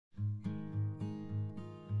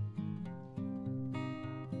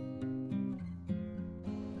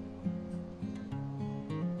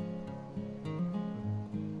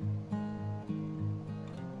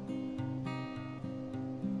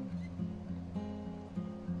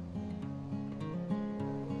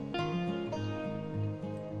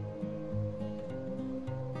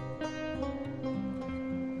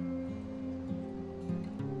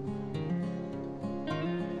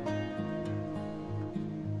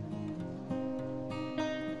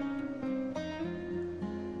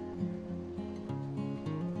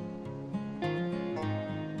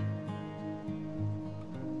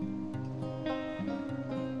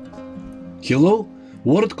Hello?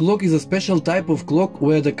 Word clock is a special type of clock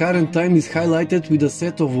where the current time is highlighted with a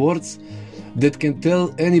set of words that can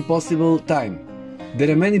tell any possible time.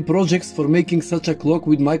 There are many projects for making such a clock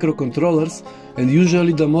with microcontrollers, and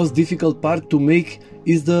usually the most difficult part to make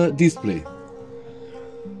is the display,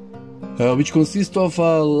 which consists of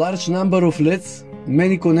a large number of LEDs,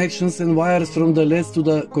 many connections and wires from the LEDs to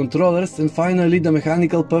the controllers, and finally the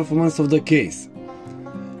mechanical performance of the case.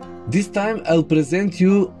 This time I'll present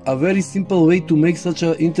you a very simple way to make such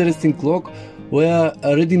an interesting clock where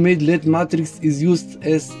a ready-made LED matrix is used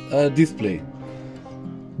as a display.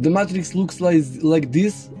 The matrix looks like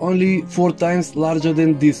this, only 4 times larger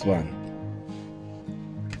than this one.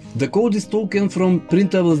 The code is taken from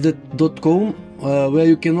printables.com, where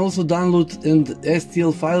you can also download and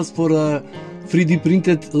STL files for a 3D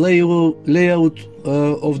printed layout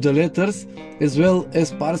of the letters, as well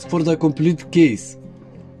as parts for the complete case.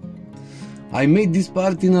 I made this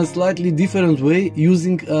part in a slightly different way,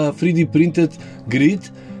 using a 3D printed grid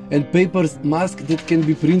and paper mask that can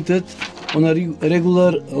be printed on a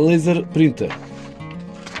regular laser printer.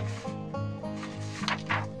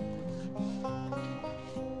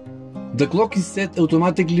 The clock is set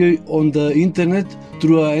automatically on the internet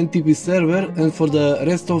through a NTP server, and for the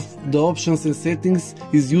rest of the options and settings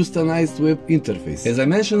is used a nice web interface. As I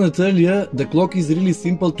mentioned earlier, the clock is really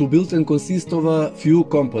simple to build and consists of a few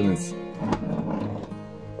components.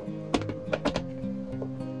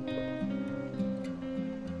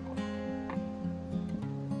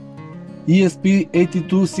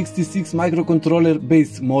 ESP8266 microcontroller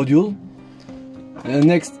based module,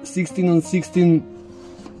 next 16x16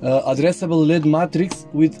 addressable LED matrix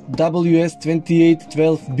with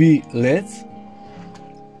WS2812B Leds,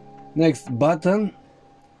 next button,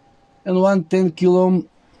 and one 10 kilo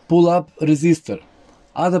pull-up resistor.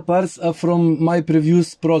 Other parts are from my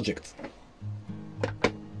previous project.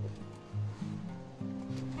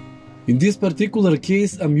 In this particular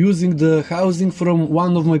case, I'm using the housing from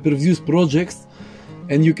one of my previous projects,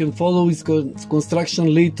 and you can follow its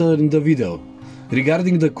construction later in the video.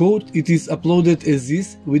 Regarding the code, it is uploaded as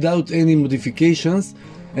is, without any modifications,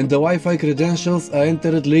 and the Wi-Fi credentials are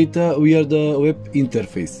entered later via the web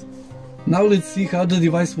interface. Now let's see how the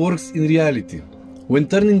device works in reality. When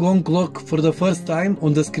turning on clock for the first time,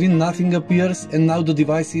 on the screen nothing appears, and now the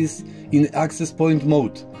device is in access point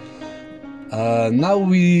mode. Now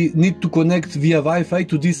we need to connect via Wi-Fi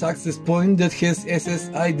to this access point that has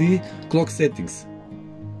SSID clock settings.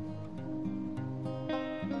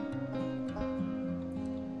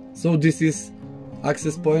 So this is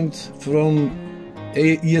access point from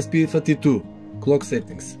ESP82 clock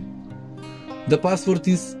settings. The password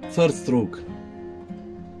is first stroke.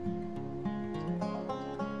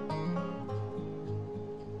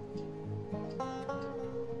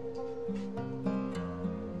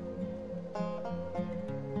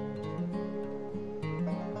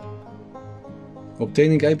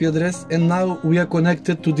 Obtaining IP address, and now we are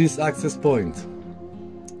connected to this access point.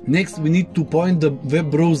 Next we need to point the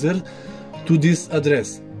web browser to this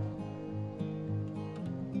address.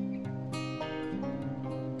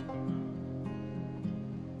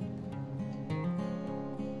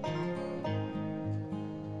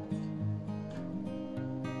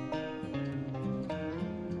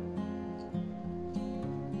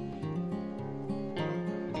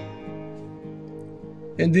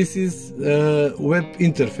 And this is web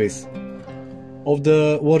interface of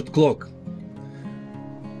the word clock.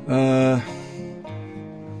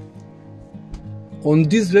 On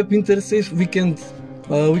this web interface we can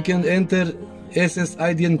enter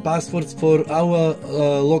SSID and passwords for our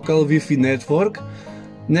local Wi-Fi network.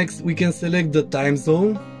 Next we can select the time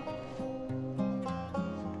zone.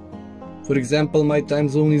 For example, my time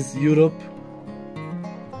zone is Europe.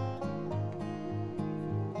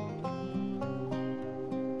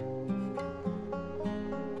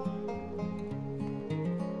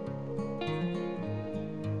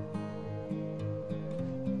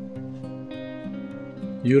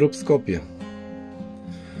 Europe Skopje.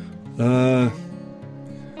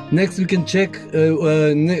 Next we can check,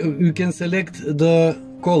 we can select the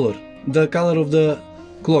color of the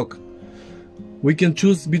clock. We can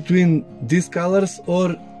choose between these colors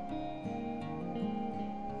or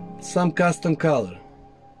some custom color.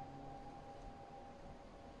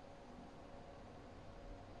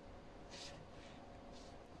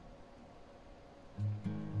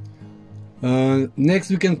 Next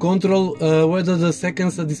we can control whether the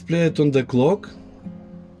seconds are displayed on the clock.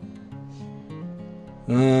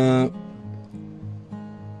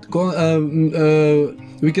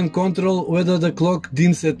 We can control whether the clock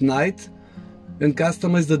dims at night and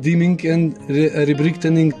customize the dimming and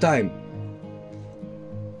rebrightening time.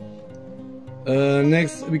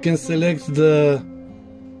 Next we can select the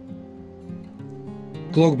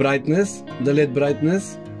clock brightness, the LED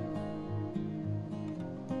brightness,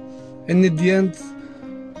 and at the end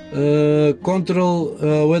control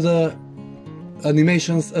whether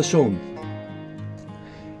animations are shown.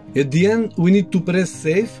 At the end we need to press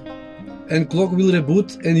save and clock will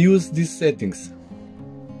reboot and use these settings.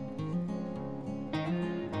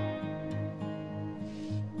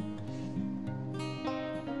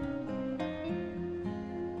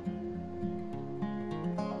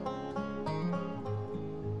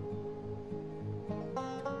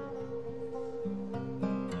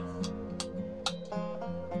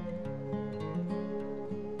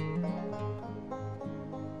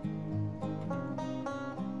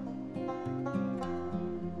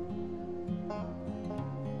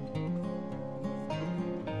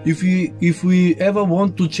 If we ever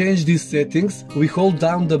want to change these settings, we hold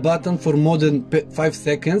down the button for more than 5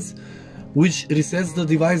 seconds, which resets the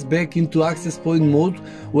device back into access point mode,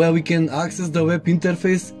 where we can access the web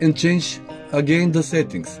interface and change again the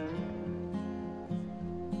settings.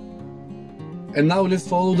 And now let's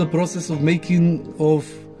follow the process of making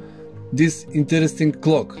of this interesting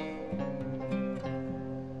clock.